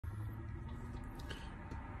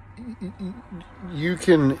you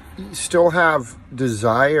can still have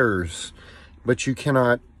desires, but you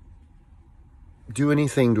cannot do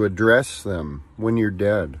anything to address them when you're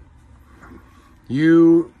dead.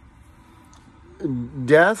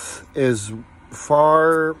 Death is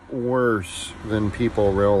far worse than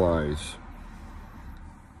people realize.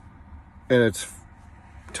 And it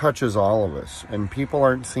touches all of us. And people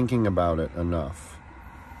aren't thinking about it enough.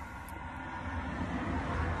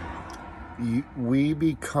 We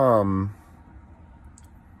become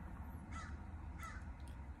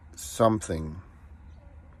something.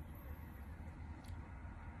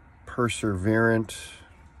 Perseverant,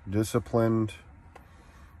 disciplined,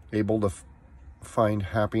 able to find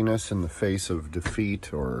happiness in the face of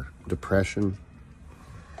defeat or depression.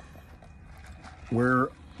 We're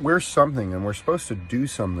something, and we're supposed to do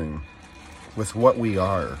something with what we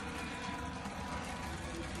are.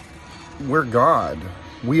 We're God.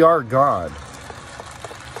 We are God.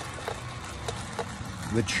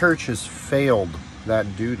 The church has failed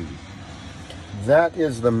that duty. That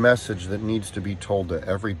is the message that needs to be told to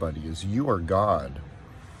everybody, is you are God.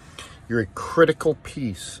 You're a critical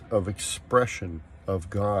piece of expression of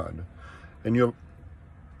God. And you have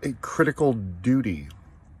a critical duty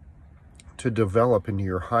to develop into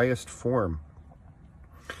your highest form.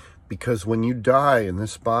 Because when you die in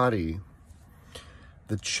this body,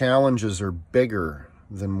 the challenges are bigger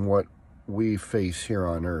than what we face here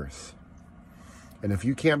on earth. And if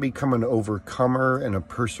you can't become an overcomer and a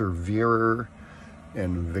perseverer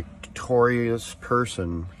and victorious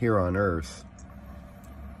person here on earth,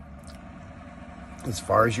 as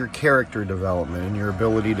far as your character development and your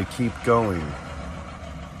ability to keep going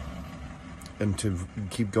and to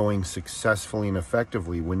keep going successfully and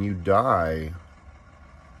effectively, when you die,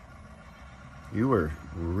 you are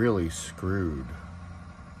really screwed.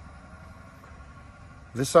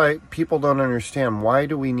 People don't understand. Why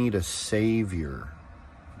do we need a savior?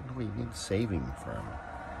 What do we need saving from?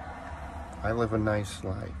 I live a nice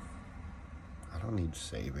life. I don't need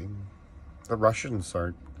saving. The Russians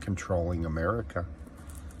aren't controlling America.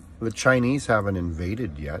 The Chinese haven't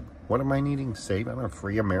invaded yet. What am I needing saving? I'm a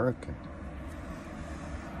free American.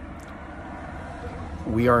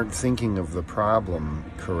 We aren't thinking of the problem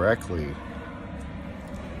correctly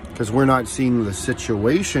because we're not seeing the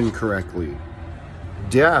situation correctly.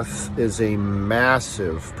 Death is a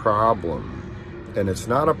massive problem. And it's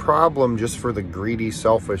not a problem just for the greedy,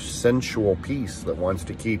 selfish, sensual piece that wants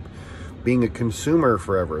to keep being a consumer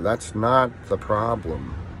forever. That's not the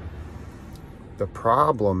problem. The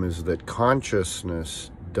problem is that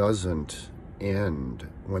consciousness doesn't end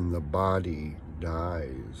when the body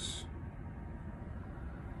dies.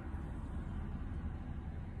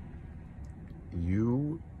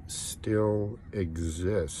 You still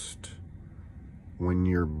exist when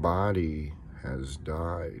your body has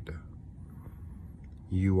died.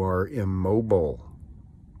 You are immobile.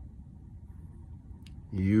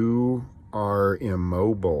 You are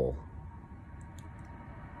immobile.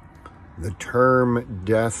 The term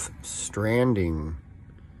death stranding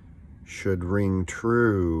should ring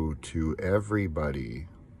true to everybody.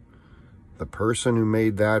 The person who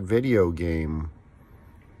made that video game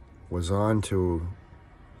was onto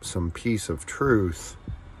some piece of truth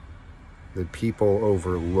that people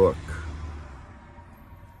overlook.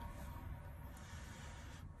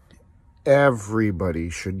 Everybody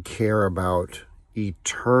should care about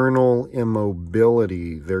eternal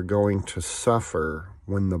immobility they're going to suffer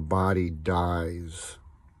when the body dies.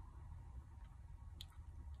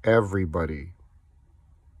 Everybody.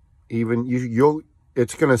 Even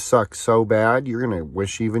it's going to suck so bad, you're going to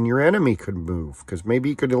wish even your enemy could move, because maybe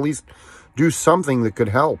he could at least do something that could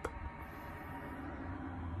help.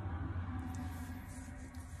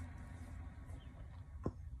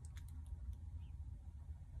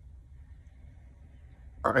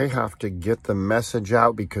 I have to get the message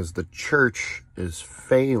out because the church is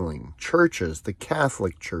failing. Churches, the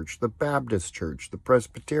Catholic Church, the Baptist Church, the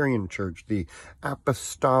Presbyterian Church, the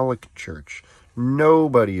Apostolic Church.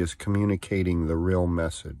 Nobody is communicating the real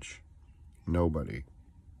message. Nobody.